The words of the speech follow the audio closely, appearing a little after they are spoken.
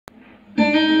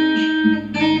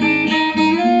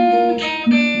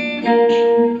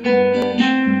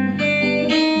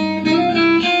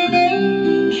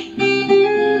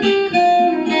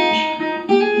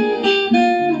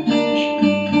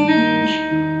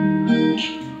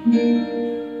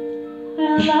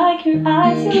like your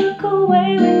eyes, you look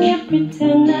away when you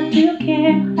pretend that you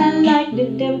care. I like the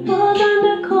dimples on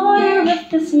the corner of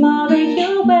the smile that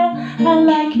you wear. I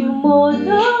like you more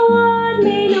than what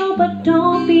me know, but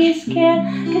don't be scared,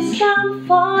 'cause I'm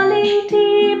falling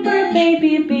deeper,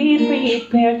 baby, be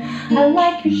prepared. I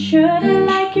like your shirt, I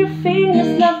like your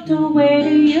fingers, love the way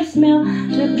that you smell.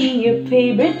 To be your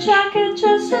favorite jacket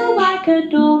just so I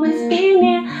could always be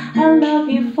near. I love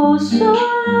you for so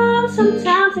long,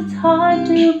 sometimes it's hard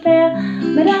to bear,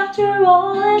 but after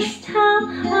all this time,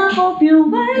 I hope you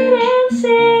wait and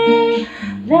see.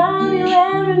 Love you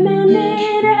every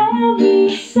minute, every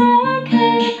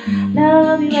second.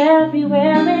 Love you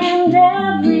everywhere and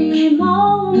every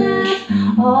moment.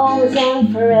 Always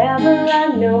and forever, I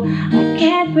know I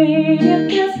can't wait you,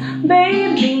 'cause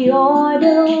baby, you're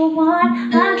the one.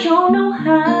 I don't know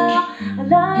how. I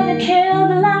love you till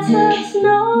the last of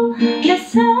snow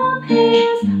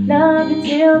disappears. Love you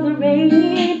till the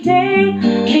rainy day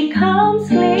becomes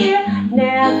clear.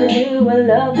 Never knew a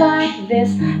love like this.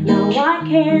 Now I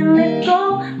can't let go.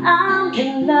 I'm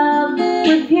in love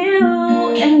with you,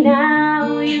 and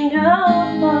now you know.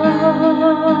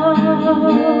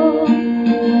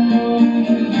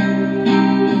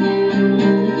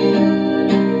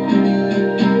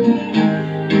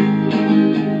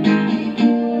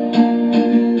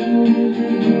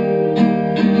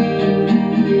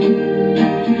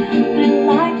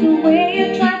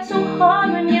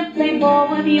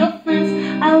 With your friends,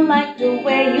 I like the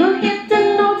way you hit the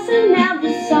notes and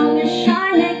every song is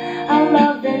shining. I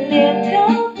love the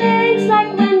little things, like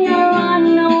when you're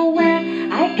unaware.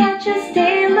 I got your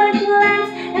stellar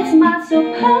glance and smile so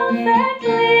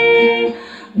perfectly.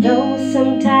 Though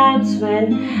sometimes when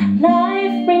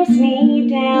life brings me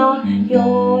down,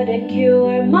 you're the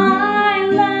cure, my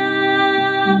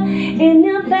love. In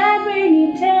a bad rainy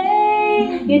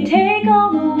day, you take all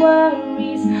the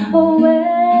worries away.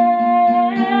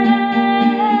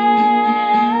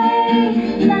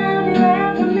 Love you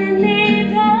every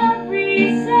minute, every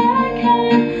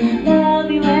second. Love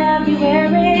you everywhere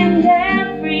and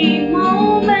every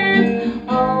moment.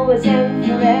 Always and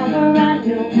forever, I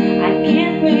know I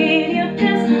can't wait you,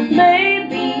 'cause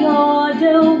baby, you're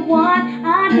the one.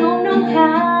 I don't know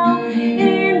how.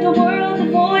 In the world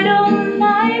devoid of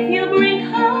life, you bring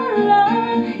color.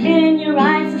 In your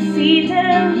eyes I see the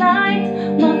light,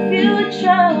 my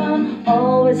future.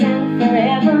 Always and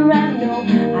forever, I know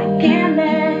I can't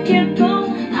let you go.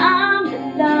 I'm in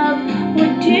love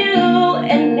with you,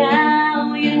 and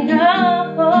now you know.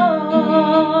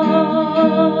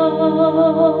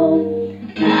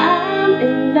 I'm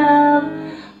in love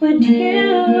with you,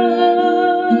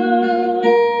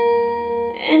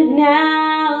 and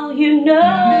now you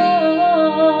know.